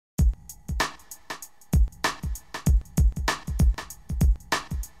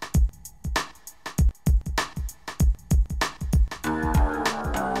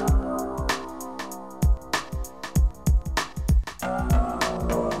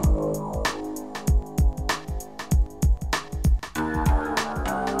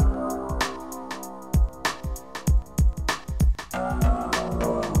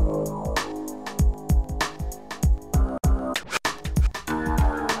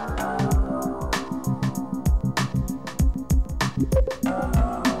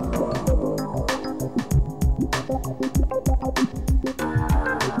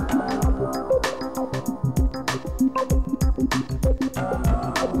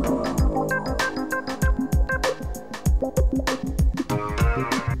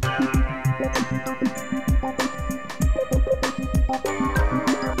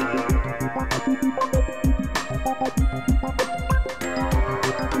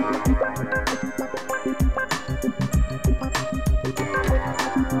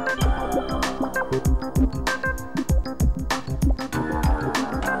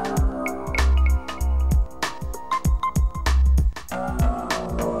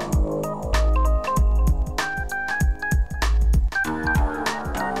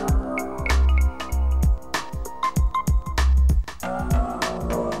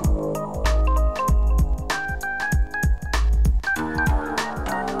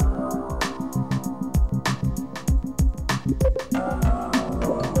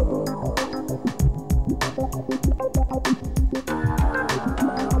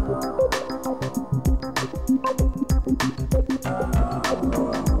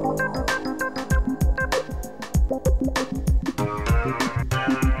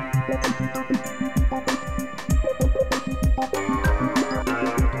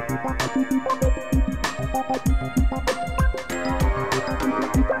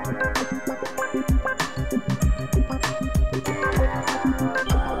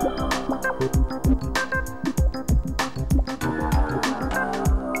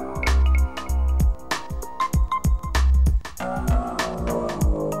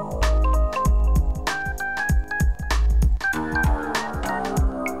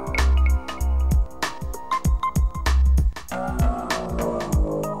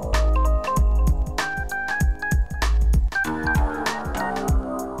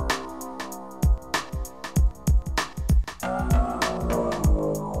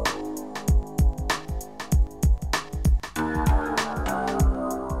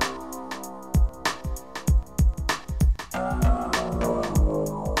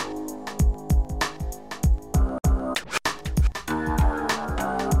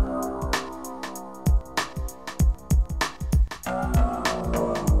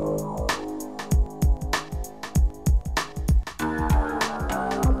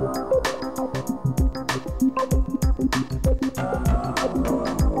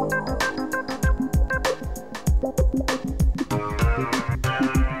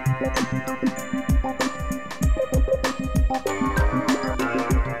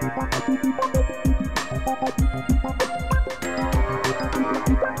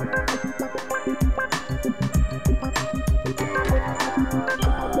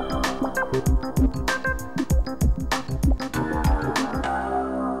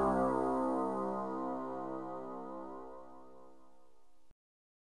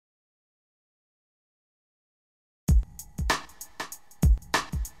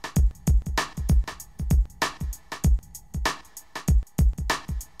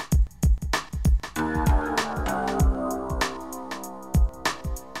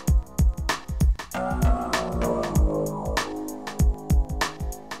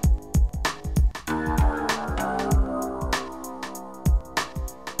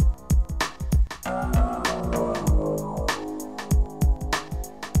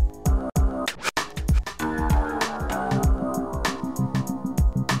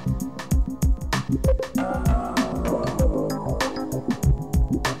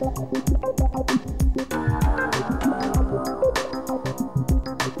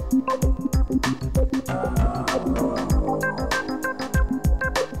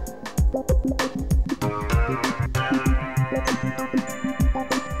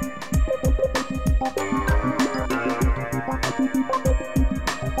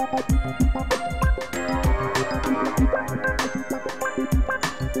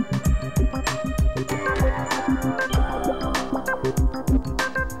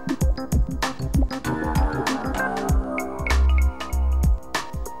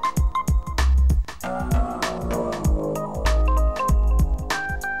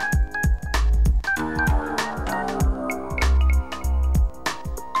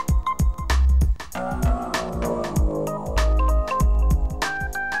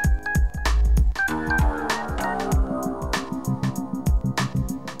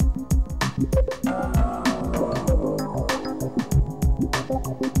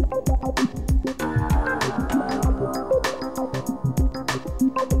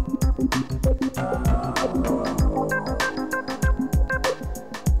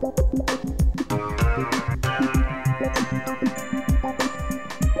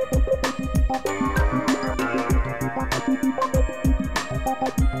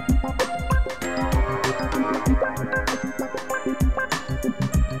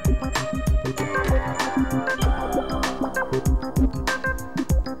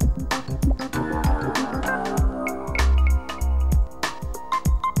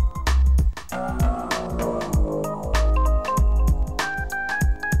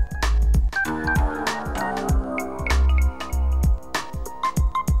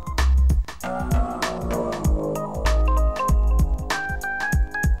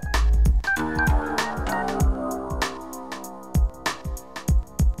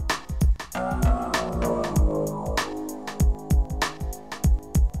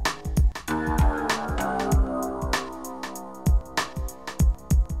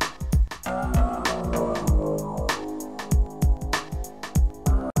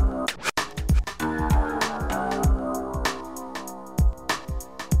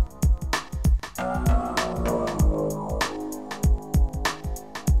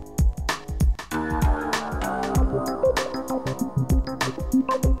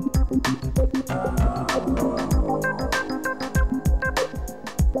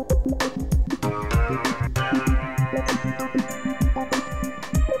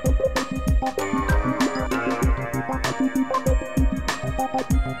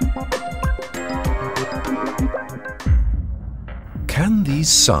Can these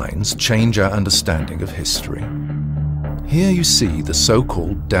signs change our understanding of history? Here you see the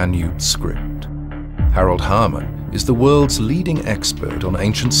so-called Danube script. Harold Harman is the world's leading expert on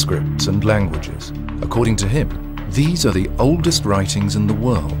ancient scripts and languages. According to him, these are the oldest writings in the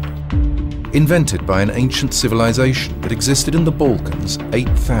world, invented by an ancient civilization that existed in the Balkans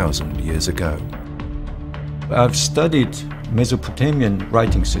 8,000 years ago. I've studied Mesopotamian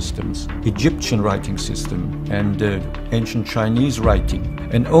writing systems, Egyptian writing system, and ancient Chinese writing.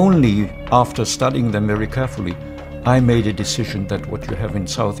 And only after studying them very carefully, I made a decision that what you have in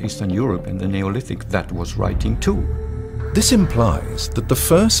Southeastern Europe in the Neolithic, that was writing too. This implies that the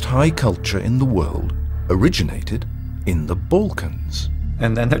first high culture in the world originated in the Balkans.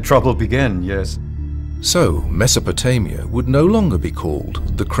 And then the trouble began, yes. So Mesopotamia would no longer be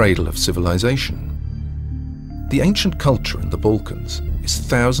called the cradle of civilization. The ancient culture in the Balkans is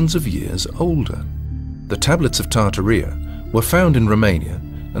thousands of years older. The tablets of Tartaria were found in Romania,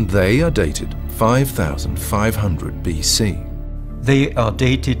 and they are dated 5,500 BC. They are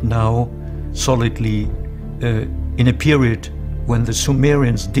dated now solidly in a period when the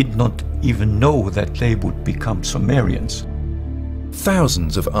Sumerians did not even know that they would become Sumerians.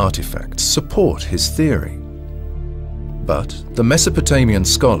 Thousands of artifacts support his theory. But the Mesopotamian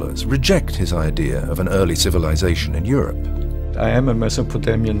scholars reject his idea of an early civilization in Europe. I am a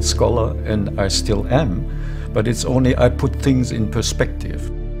Mesopotamian scholar, and I still am, but it's only I put things in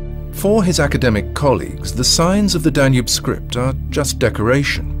perspective. For his academic colleagues, the signs of the Danube script are just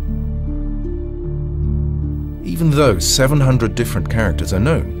decoration. Even though 700 different characters are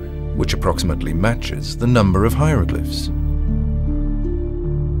known, which approximately matches the number of hieroglyphs.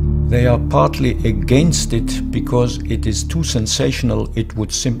 They are partly against it because it is too sensational, it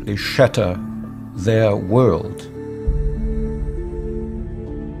would simply shatter their world.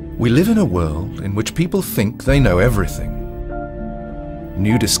 We live in a world in which people think they know everything.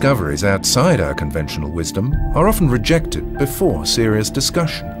 New discoveries outside our conventional wisdom are often rejected before serious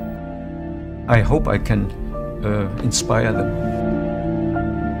discussion. I hope I can inspire them.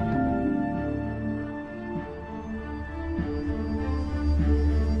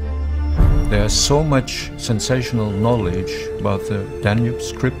 There's so much sensational knowledge about the Danube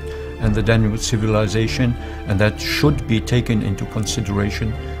script and the Danube civilization, and that should be taken into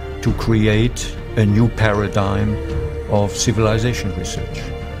consideration to create a new paradigm of civilization research.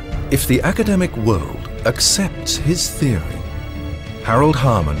 If the academic world accepts his theory, Harold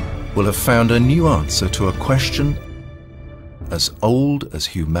Harman will have found a new answer to a question as old as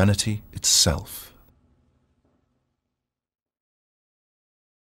humanity itself.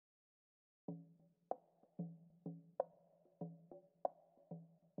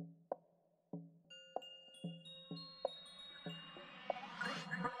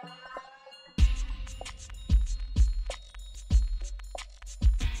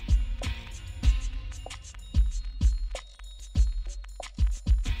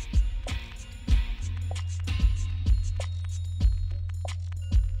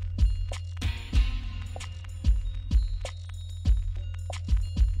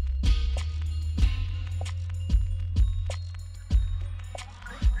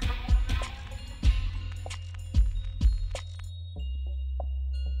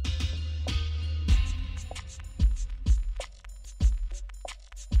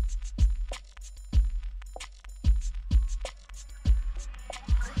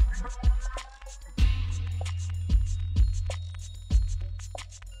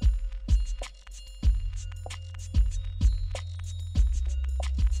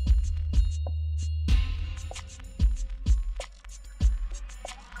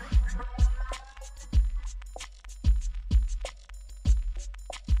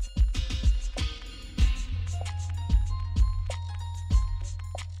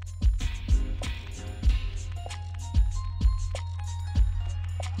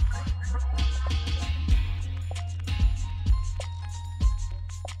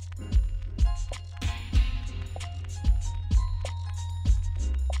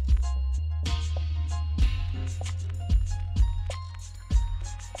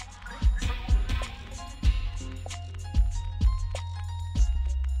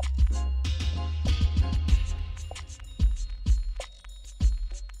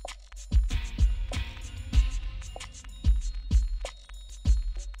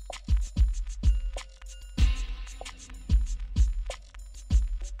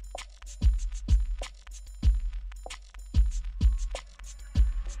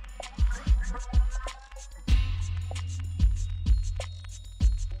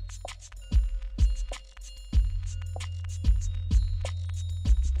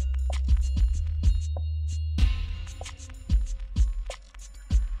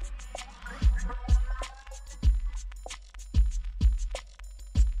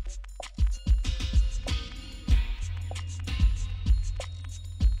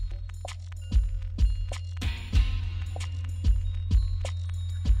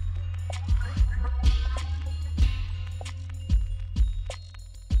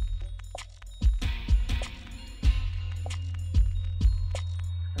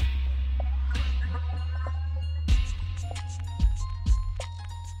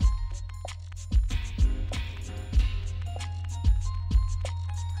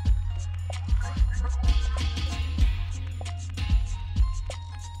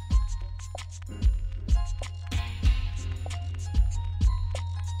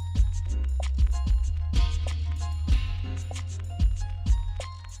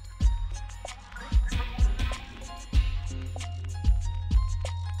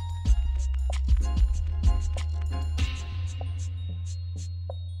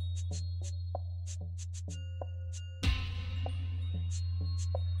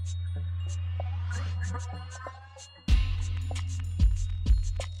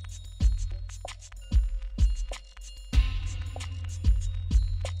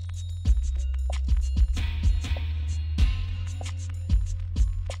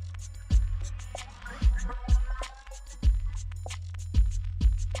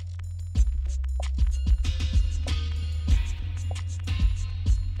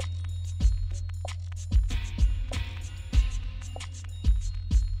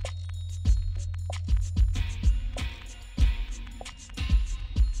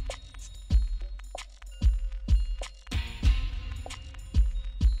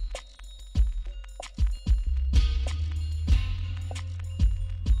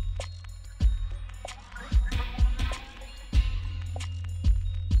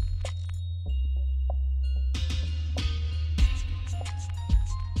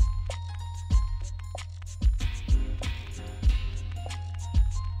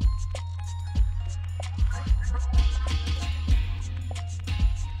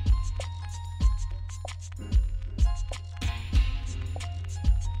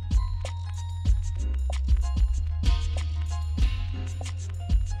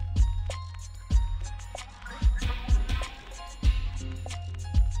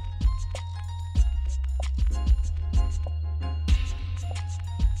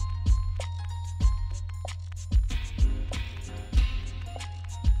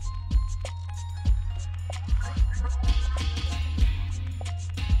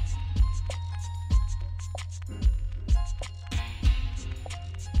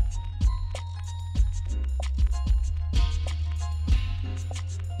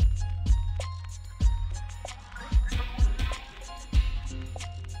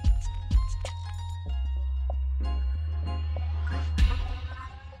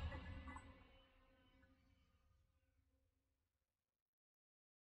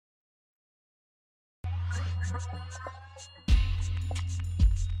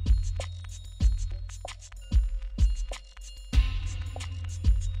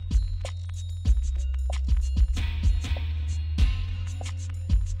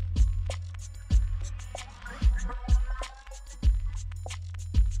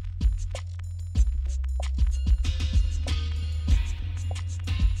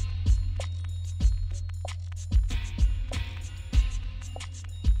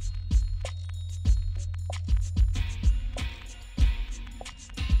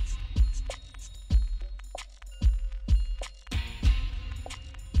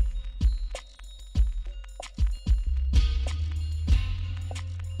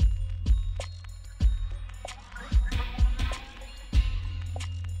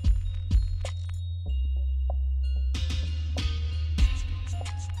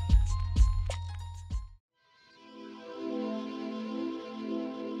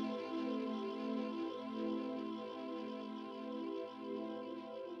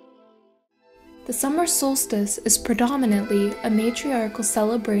 The summer solstice is predominantly a matriarchal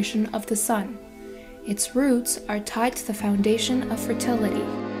celebration of the sun. Its roots are tied to the foundation of fertility.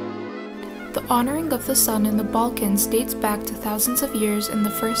 The honoring of the sun in the Balkans dates back to thousands of years in the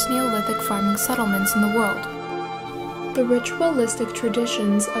first Neolithic farming settlements in the world. The ritualistic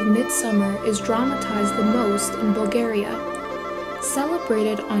traditions of midsummer is dramatized the most in Bulgaria.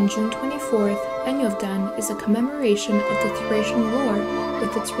 Celebrated on June 24th, Enjovdan is a commemoration of the Thracian lore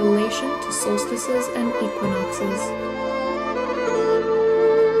with its relation to solstices and equinoxes.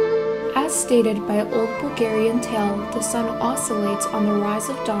 As stated by Old Bulgarian tale, the sun oscillates on the rise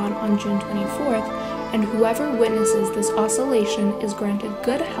of dawn on June 24th, and whoever witnesses this oscillation is granted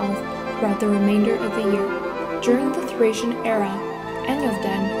good health throughout the remainder of the year. During the Thracian era,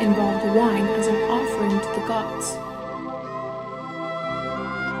 Enjovdan involved wine as an offering to the gods.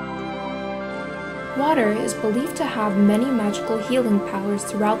 Water is believed to have many magical healing powers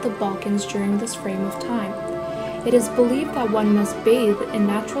throughout the Balkans during this frame of time. It is believed that one must bathe in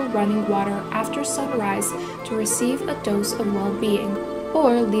natural running water after sunrise to receive a dose of well-being,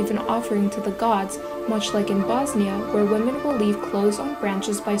 or leave an offering to the gods, much like in Bosnia, where women will leave clothes on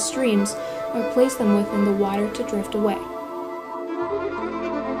branches by streams or place them within the water to drift away.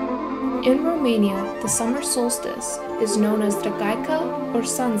 In Romania, the summer solstice is known as Dragaica or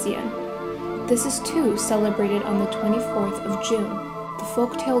Sanzian. This is too celebrated on the 24th of June. The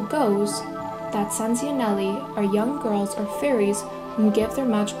folktale goes that Sanzianelli are young girls or fairies who give their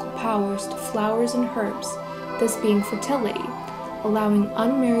magical powers to flowers and herbs, this being fertility, allowing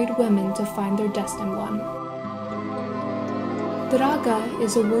unmarried women to find their destined one. Draga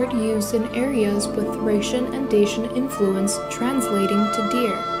is a word used in areas with Thracian and Dacian influence translating to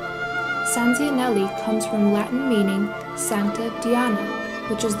deer. Sanzianelli comes from Latin meaning Sancta Diana,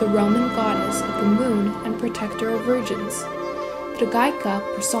 which is the Roman goddess of the moon and protector of virgins. Dragaica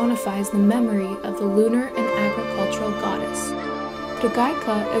personifies the memory of the lunar and agricultural goddess.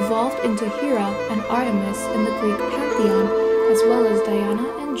 Dragaica evolved into Hera and Artemis in the Greek pantheon, as well as Diana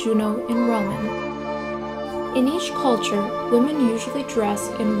and Juno in Roman. In each culture, women usually dress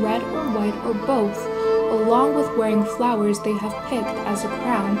in red or white or both, along with wearing flowers they have picked as a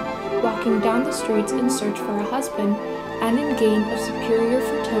crown, walking down the streets in search for a husband, and in gain of superior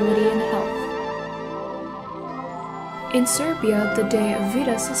fertility and health. In Serbia, the day of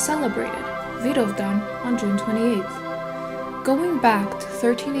Vidas is celebrated, Vidovdan, on June 28th. Going back to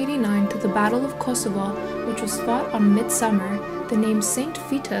 1389 to the Battle of Kosovo, which was fought on midsummer, the name Saint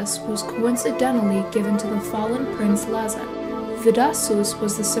Vitus was coincidentally given to the fallen Prince Lazar. Vidasus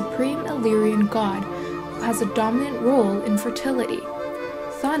was the supreme Illyrian god who has a dominant role in fertility.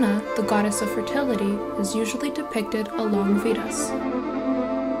 Thana, the goddess of fertility, is usually depicted along Vidas.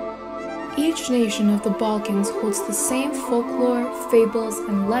 Each nation of the Balkans holds the same folklore, fables,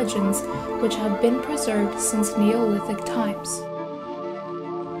 and legends which have been preserved since Neolithic times.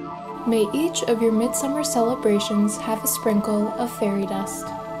 May each of your midsummer celebrations have a sprinkle of fairy dust.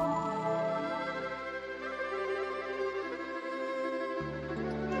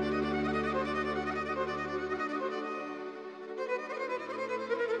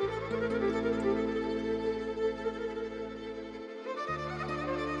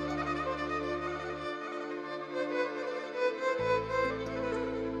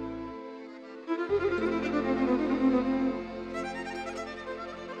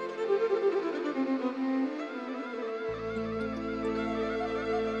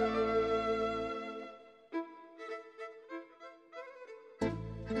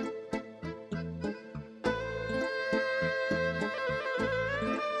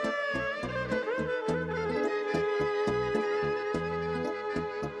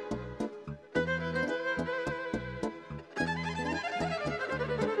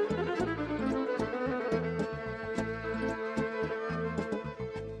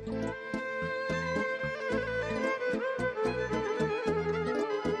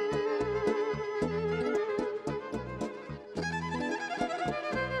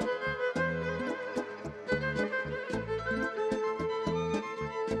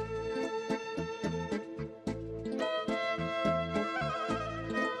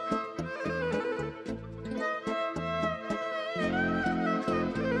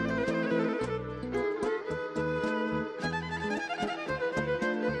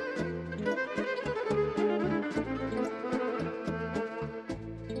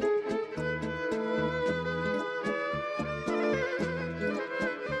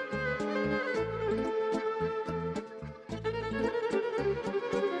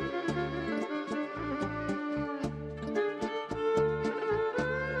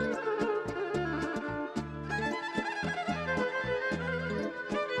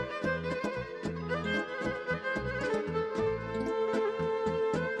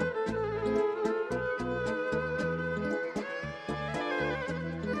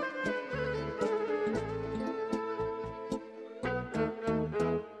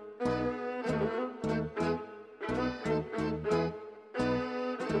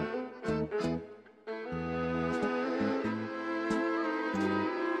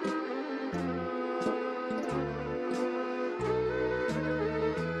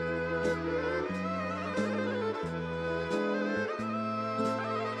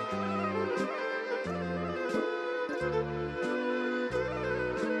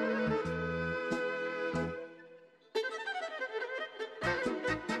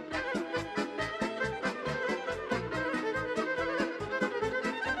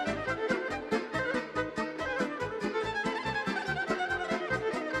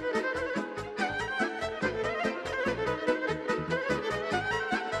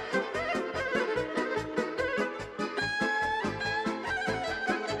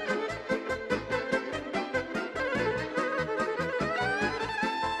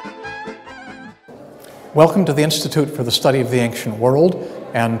 Welcome to the Institute for the Study of the Ancient World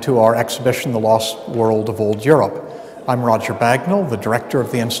and to our exhibition, The Lost World of Old Europe. I'm Roger Bagnall, the director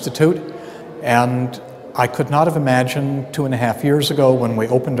of the Institute, and I could not have imagined 2.5 years ago when we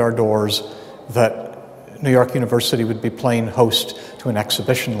opened our doors that New York University would be playing host to an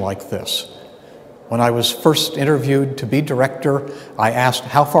exhibition like this. When I was first interviewed to be director, I asked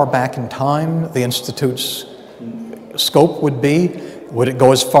how far back in time the Institute's scope would be. Would it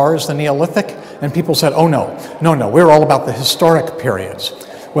go as far as the Neolithic? And people said, oh no, we're all about the historic periods.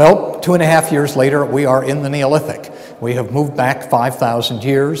 Well, 2.5 years later, we are in the Neolithic. We have moved back 5,000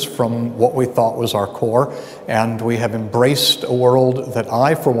 years from what we thought was our core, and we have embraced a world that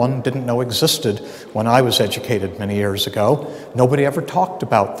I, for one, didn't know existed when I was educated many years ago. Nobody ever talked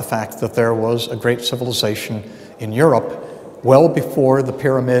about the fact that there was a great civilization in Europe well before the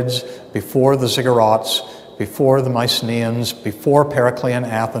pyramids, before the ziggurats, before the Mycenaeans, before Periclean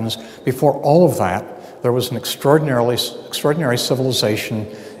Athens, before all of that, there was an extraordinary civilization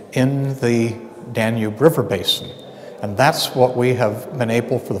in the Danube River Basin. And that's what we have been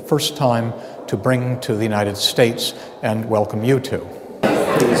able for the first time to bring to the United States and welcome you to.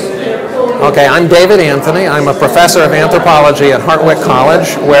 Okay, I'm David Anthony. I'm a professor of anthropology at Hartwick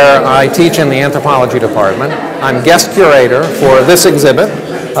College, where I teach in the anthropology department. I'm guest curator for this exhibit,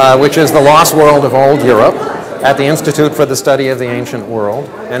 which is The Lost World of Old Europe, at the Institute for the Study of the Ancient World.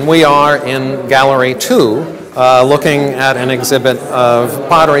 And we are in Gallery 2, looking at an exhibit of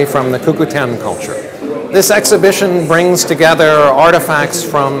pottery from the Cucutaen culture. This exhibition brings together artifacts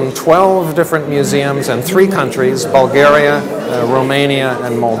from 12 different museums in 3 countries, Bulgaria, Romania,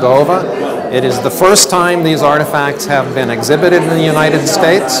 and Moldova. It is the first time these artifacts have been exhibited in the United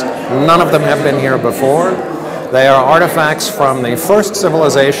States. None of them have been here before. They are artifacts from the first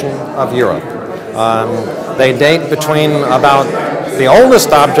civilization of Europe. They date between the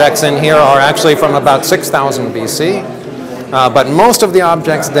oldest objects in here are actually from about 6,000 BC, but most of the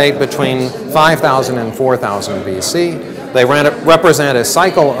objects date between 5,000 and 4,000 BC. They represent a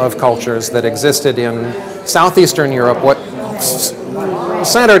cycle of cultures that existed in southeastern Europe,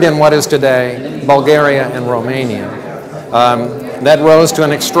 centered in what is today Bulgaria and Romania, that rose to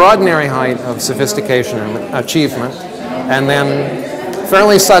an extraordinary height of sophistication and achievement, and then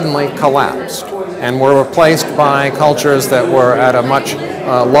fairly suddenly collapsed, and were replaced by cultures that were at a much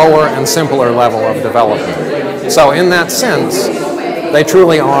lower and simpler level of development. So in that sense, they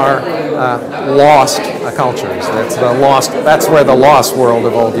truly are lost cultures. That's where the lost world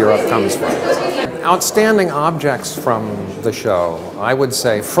of old Europe comes from. Outstanding objects from the show, I would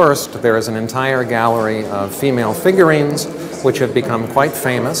say first there is an entire gallery of female figurines which have become quite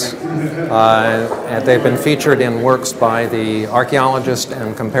famous. And they've been featured in works by the archaeologist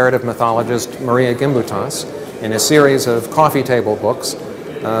and comparative mythologist Maria Gimbutas in a series of coffee table books,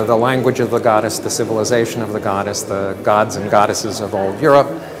 The Language of the Goddess, The Civilization of the Goddess, The Gods and Goddesses of Old Europe.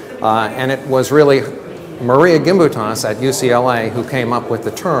 And it was really Maria Gimbutas at UCLA who came up with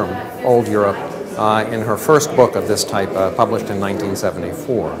the term Old Europe in her first book of this type, published in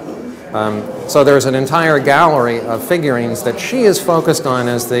 1974. So there's an entire gallery of figurines that she is focused on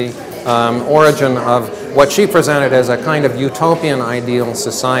as the origin of what she presented as a kind of utopian ideal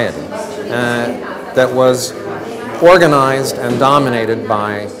society that was organized and dominated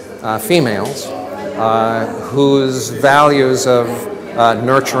by females whose values of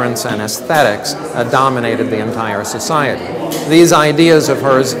nurturance and aesthetics dominated the entire society. These ideas of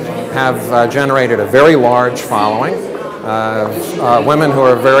hers have generated a very large following. Women who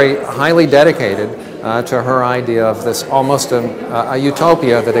are very highly dedicated to her idea of this almost a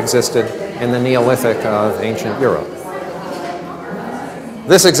utopia that existed in the Neolithic of ancient Europe.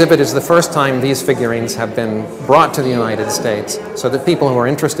 This exhibit is the first time these figurines have been brought to the United States so that people who are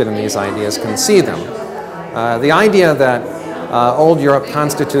interested in these ideas can see them. The idea that old Europe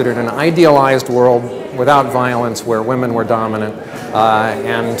constituted an idealized world without violence, where women were dominant,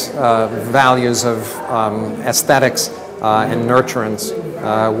 and values of aesthetics and nurturance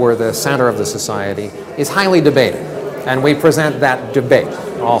were the center of the society, is highly debated. And we present that debate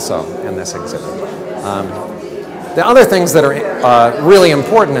also in this exhibit. The other things that are really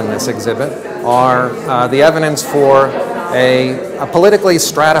important in this exhibit are the evidence for a politically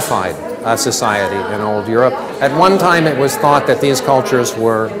stratified society in old Europe. At one time it was thought that these cultures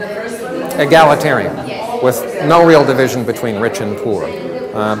were egalitarian, with no real division between rich and poor.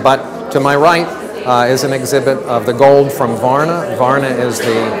 But to my right is an exhibit of the gold from Varna. Varna is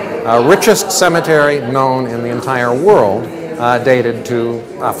the richest cemetery known in the entire world, dated to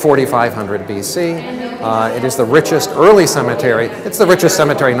 4500 BC. It is the richest early cemetery. It's the richest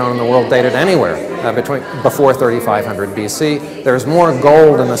cemetery known in the world dated anywhere before 3500 BC. There's more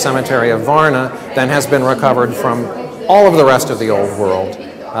gold in the cemetery of Varna than has been recovered from all of the rest of the Old World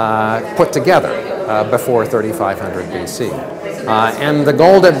put together before 3500 BC. And the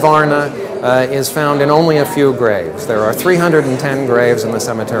gold at Varna is found in only a few graves. There are 310 graves in the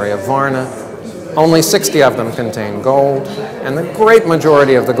cemetery of Varna. Only 60 of them contain gold, and the great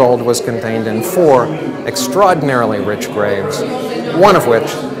majority of the gold was contained in 4 extraordinarily rich graves, one of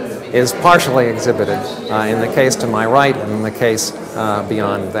which is partially exhibited in the case to my right and in the case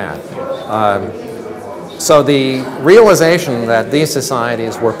beyond that. So the realization that these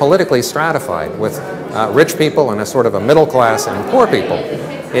societies were politically stratified with rich people and a sort of a middle class and poor people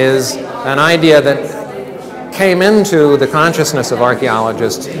is an idea that came into the consciousness of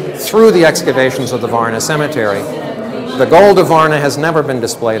archaeologists through the excavations of the Varna cemetery. The gold of Varna has never been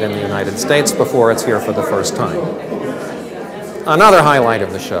displayed in the United States before. It's here for the first time. Another highlight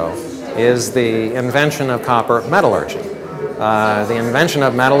of the show is the invention of copper metallurgy. The invention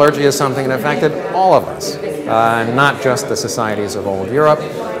of metallurgy is something that affected all of us, not just the societies of old Europe.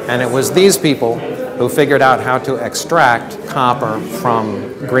 And it was these people who figured out how to extract copper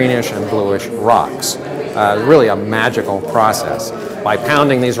from greenish and bluish rocks. Really a magical process. By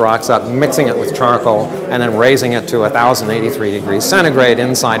pounding these rocks up, mixing it with charcoal, and then raising it to 1083 degrees centigrade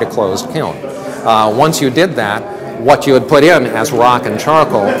inside a closed kiln. Once you did that, what you had put in as rock and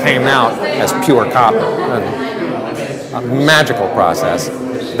charcoal came out as pure copper. A magical process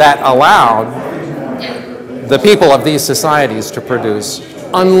that allowed the people of these societies to produce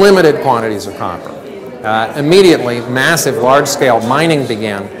unlimited quantities of copper. Immediately, massive, large-scale mining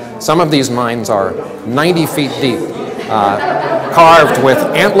began. Some of these mines are 90 feet deep, carved with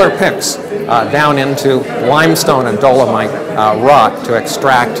antler picks down into limestone and dolomite rock to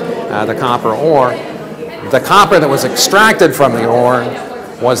extract the copper ore. The copper that was extracted from the ore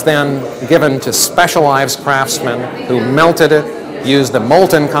was then given to specialized craftsmen who melted it, used the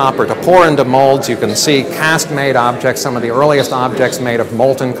molten copper to pour into molds. You can see cast-made objects. Some of the earliest objects made of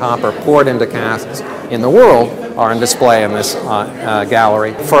molten copper poured into casts in the world are on display in this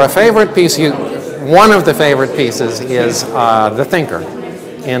gallery. For a favorite piece, one of the favorite pieces is The Thinker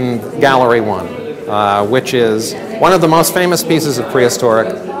in Gallery 1, which is one of the most famous pieces of prehistoric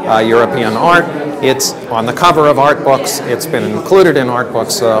European art. It's on the cover of art books. It's been included in art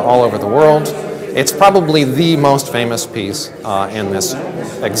books all over the world. It's probably the most famous piece in this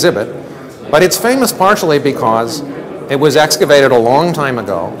exhibit. But it's famous partially because it was excavated a long time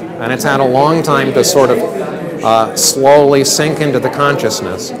ago, and it's had a long time to sort of slowly sink into the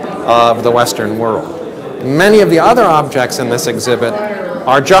consciousness of the Western world. Many of the other objects in this exhibit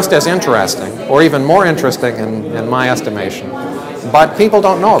are just as interesting, or even more interesting in my estimation, but people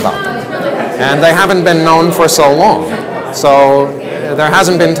don't know about them. And they haven't been known for so long. So there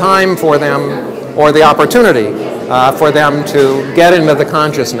hasn't been time for them, or the opportunity for them to get into the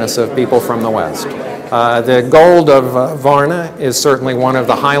consciousness of people from the West. The gold of Varna is certainly one of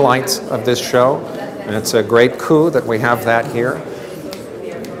the highlights of this show, and it's a great coup that we have that here.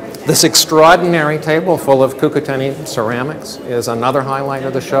 This extraordinary table full of Cucuteni ceramics is another highlight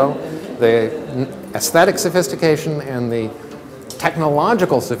of the show. The aesthetic sophistication and the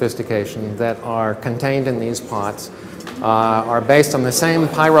technological sophistication that are contained in these pots are based on the same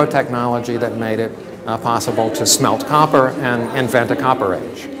pyrotechnology that made it possible to smelt copper and invent a copper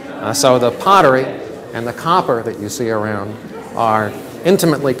age. So the pottery and the copper that you see around are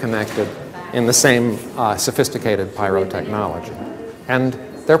intimately connected in the same sophisticated pyrotechnology. And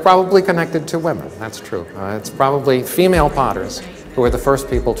they're probably connected to women, that's true. It's probably female potters who were the first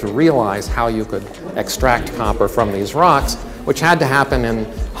people to realize how you could extract copper from these rocks, which had to happen in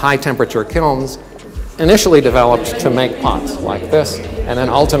high temperature kilns, initially developed to make pots like this, and then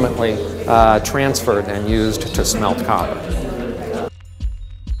ultimately transferred and used to smelt copper.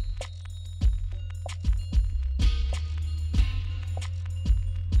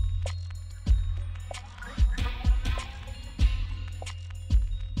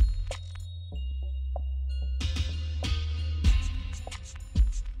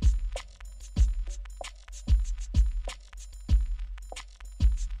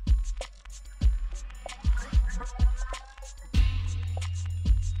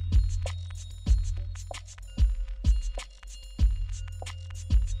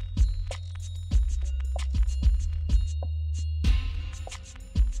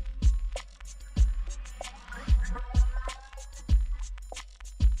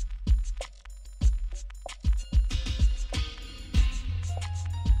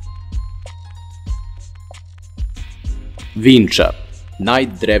 Vinča,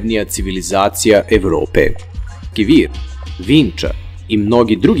 najdrevnija civilizacija Evrope. Kvir, Vinča i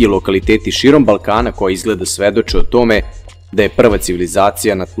mnogi drugi lokaliteti širom Balkana koji izgleda svedoče o tome da je prva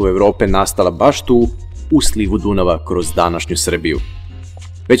civilizacija na tlu Evrope nastala baš tu, u slivu Dunava kroz današnju Srbiju.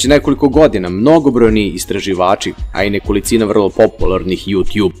 Već nekoliko godina mnogobrojni istraživači, a i nekolicina vrlo popularnih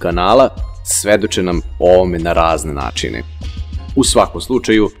YouTube kanala, svedoče nam o ovome na razne načine. U svakom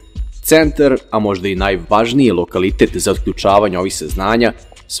slučaju, centar, a možda i najvažniji lokalitet za otključavanje ovih saznanja,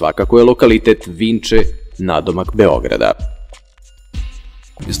 svakako je lokalitet Vinče, nadomak Beograda.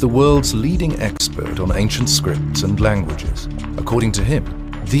 Is the world's leading expert on ancient scripts and languages. According to him,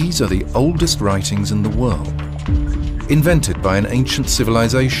 these are the oldest writings in the world, invented by an ancient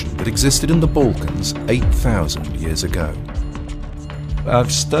civilization that existed in the Balkans 8,000 years ago.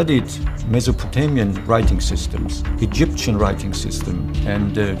 I've studied Mesopotamian writing systems, Egyptian writing system,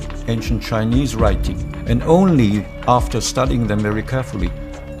 and ancient Chinese writing. And only after studying them very carefully,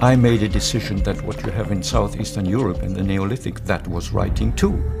 I made a decision that what you have in Southeastern Europe in the Neolithic, that was writing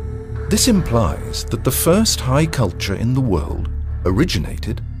too. This implies that the first high culture in the world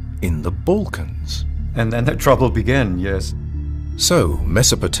originated in the Balkans. And then the trouble began, yes. So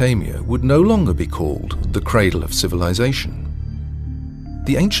Mesopotamia would no longer be called the cradle of civilization.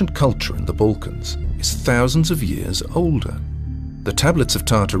 The ancient culture in the Balkans is thousands of years older. The tablets of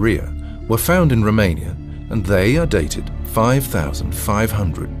Tartaria were found in Romania, and they are dated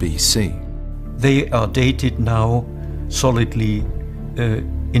 5,500 BC. They are dated now solidly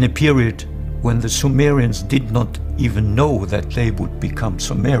in a period when the Sumerians did not even know that they would become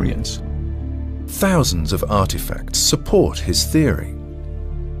Sumerians. Thousands of artifacts support his theory.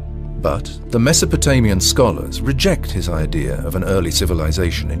 But the Mesopotamian scholars reject his idea of an early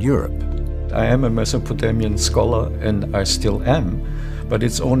civilization in Europe. I am a Mesopotamian scholar, and I still am, but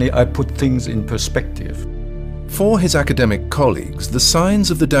it's only I put things in perspective. For his academic colleagues, the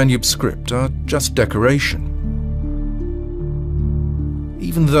signs of the Danube script are just decoration.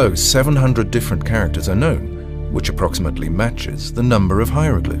 Even though 700 different characters are known, which approximately matches the number of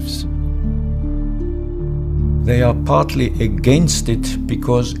hieroglyphs. They are partly against it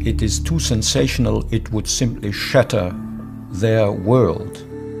because it is too sensational, it would simply shatter their world.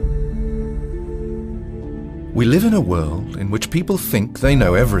 We live in a world in which people think they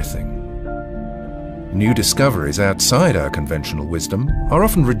know everything. New discoveries outside our conventional wisdom are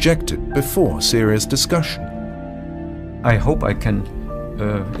often rejected before serious discussion. I hope I can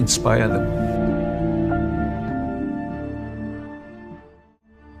inspire them.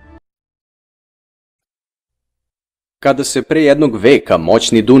 Kada se pre jednog veka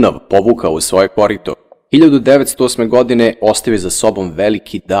moćni Dunav povukao u svoje korito, 1908. godine ostavio za sobom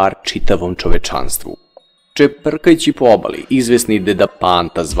veliki dar čitavom čovečanstvu. Čeprkajući po obali, izvesni deda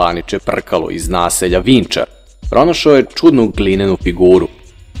Panta, zvani Čeprkalo iz naselja Vinča, pronašao je čudnu glinenu figuru.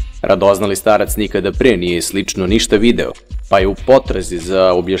 Radoznali starac nikada pre nije slično ništa video, pa je u potrazi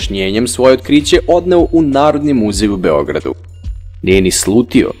za objašnjenjem svoje otkriće odneo u Narodni muzej u Beogradu. Nije ni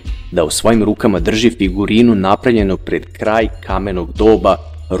slutio da u svojim rukama drži figurinu napravljenu pred kraj kamenog doba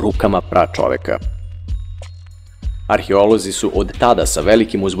rukama pračoveka. Arheolozi su od tada sa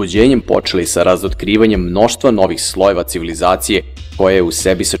velikim uzbuđenjem počeli sa razotkrivanjem mnoštva novih slojeva civilizacije koje je u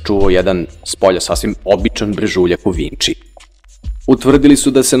sebi sačuvao jedan spolja sasvim običan brežuljak u Vinči. Utvrdili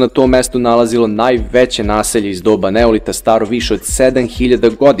su da se na tom mestu nalazilo najveće naselje iz doba Neolita staro više od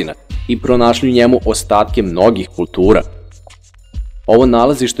 7000 godina i pronašli u njemu ostatke mnogih kultura. Ovo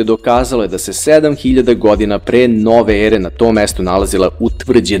nalazište dokazalo je da se 7000 godina pre nove ere na tom mestu nalazila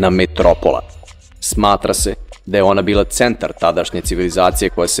utvrđena metropola. Smatra se da je ona bila centar tadašnje civilizacije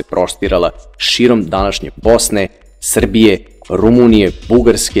koja se prostirala širom današnje Bosne, Srbije, Rumunije,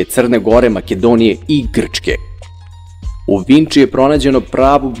 Bugarske, Crne Gore, Makedonije i Grčke. U Vinči je pronađeno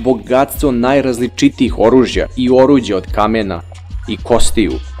pravo bogatstvo najrazličitijih oružja i oruđa od kamena i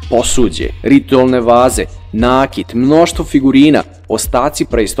kostiju, posuđe, ritualne vaze, nakit, mnoštvo figurina, ostaci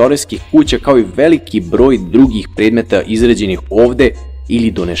preistorijskih kuća kao i veliki broj drugih predmeta izrađenih ovde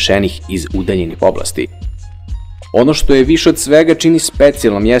ili donešenih iz udaljenih oblasti. Ono što je više od svega čini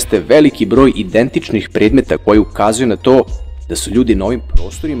specijalnom jeste veliki broj identičnih predmeta koji ukazuju na to da su ljudi na ovim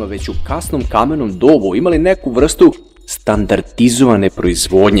prostorima već u kasnom kamenom dobu imali neku vrstu standardizovane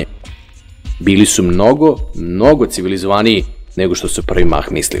proizvodnje. Bili su mnogo civilizovaniji nego što se prvi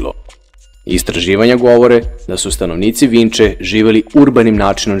mah mislilo. Istraživanja govore da su stanovnici Vinče živeli urbanim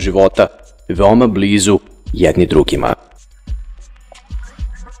načinom života, veoma blizu jedni drugima.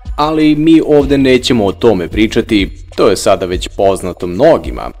 Ali mi ovde nećemo o tome pričati, to je sada već poznato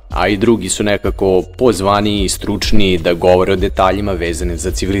mnogima, a i drugi su nekako pozvaniji i stručniji da govore o detaljima vezanim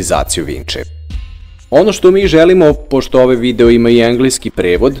za civilizaciju Vinče. Ono što mi želimo, pošto ovaj video ima i engleski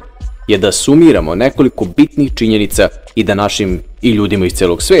prevod, je da sumiramo nekoliko bitnih činjenica i da našim i ljudima iz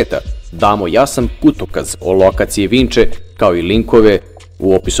celog sveta damo jasan putokaz o lokaciji Vinče, kao i linkove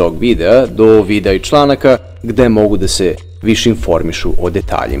u opisu ovog videa do videa i članaka gde mogu da se više informišu o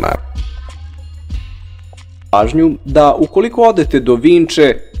detaljima. Pažnju da ukoliko odete do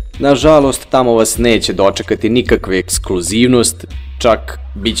Vinče, nažalost tamo vas neće dočekati nikakva ekskluzivnost, čak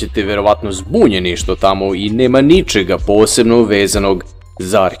bit ćete verovatno zbunjeni što tamo i nema ničega posebno vezanog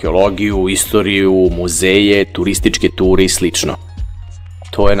za arheologiju, istoriju, muzeje, turističke ture i slično.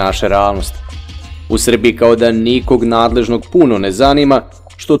 To je naša realnost. U Srbiji kao da nikog nadležnog puno ne zanima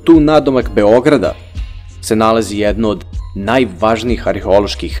što tu nadomak Beograda se nalazi jedno od najvažnijih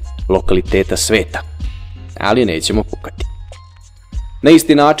arheoloških lokaliteta sveta. Ali nećemo kukati. Na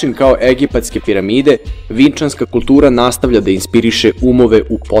isti način kao egipatske piramide, vinčanska kultura nastavlja da inspiriše umove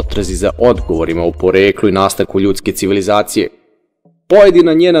u potrazi za odgovorima u poreklu i nastanku ljudske civilizacije.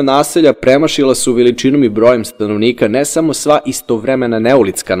 Pojedina njena naselja premašila su veličinom i brojem stanovnika ne samo sva istovremena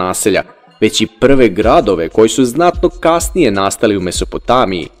neolitska naselja, već i prve gradove koji su znatno kasnije nastali u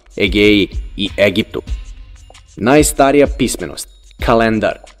Mesopotamiji, Egeji i Egiptu. Najstarija pismenost,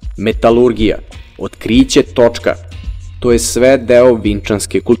 kalendar, metalurgija, otkriće točka, to je sve deo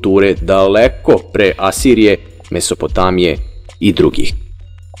vinčanske kulture daleko pre Asirije, Mesopotamije i drugih.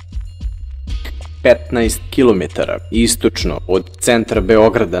 15 km istočno od centra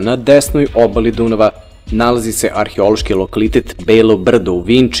Beograda na desnoj obali Dunava nalazi se arheološki lokalitet Belo brdo u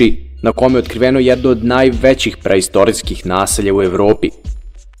Vinči, na kome je otkriveno jedno od najvećih preistorijskih naselja u Evropi.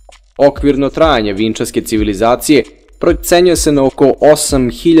 Okvirno trajanje vinčanske civilizacije procenjuje se na oko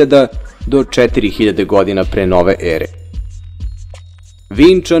 8000 do 4000 godina pre nove ere.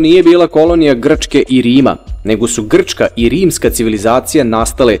 Vinča nije bila kolonija Grčke i Rima, nego su grčka i rimska civilizacija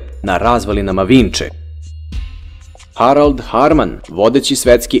nastale na razvalinama Vinče. Harald Harman, vodeći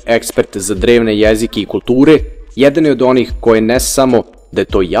svetski ekspert za drevne jezike i kulture, jedan je od onih koji ne samo da je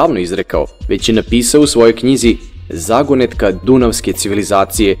to javno izrekao, već je napisao u svojoj knjizi Zagonetka dunavske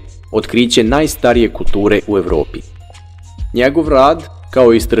civilizacije, otkriće najstarije kulture u Evropi. Njegov rad,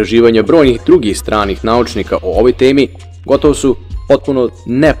 kao i istraživanja brojnih drugih stranih naučnika o ovoj temi, gotovo su potpuno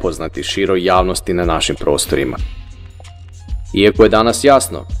nepoznati široj javnosti na našim prostorima. Iako je danas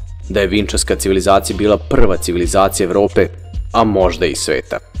jasno da je vinčanska civilizacija bila prva civilizacija Evrope, a možda i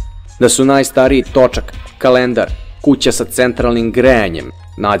sveta. Da su najstariji točak, kalendar, kuća sa centralnim grejanjem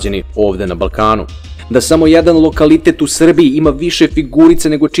nađeni ovde na Balkanu. Da samo jedan lokalitet u Srbiji ima više figurica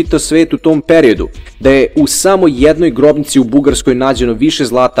nego čitav svet u tom periodu. Da je u samo jednoj grobnici u Bugarskoj nađeno više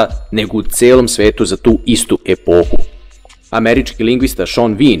zlata nego u celom svetu za tu istu epohu. Američki lingvista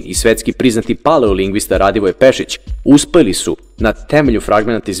Sean Bean i svetski priznati paleolingvista Radivoje Pešić uspeli su na temelju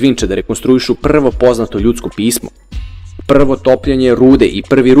fragmenata iz Vinče da rekonstruišu prvo poznato ljudsko pismo. Prvo topljenje rude i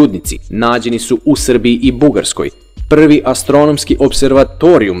prvi rudnici nađeni su u Srbiji i Bugarskoj. Prvi astronomski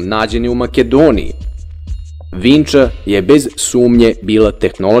observatorijum nađen je u Makedoniji. Vinča je bez sumnje bila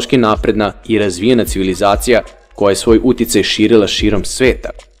tehnološki napredna i razvijena civilizacija koja je svoj uticaj širila širom sveta.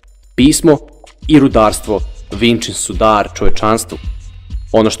 Pismo i rudarstvo Vinčin su dar čovečanstvu.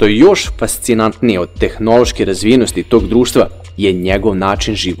 Ono što je još fascinantnije od tehnološke razvijenosti tog društva je njegov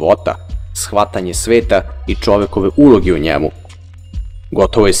način života, shvatanje sveta i čovekove uloge u njemu.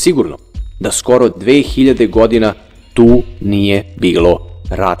 Gotovo je sigurno da skoro 2000 godina tu nije bilo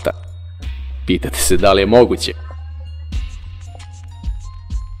rata. Pitate se da li je moguće?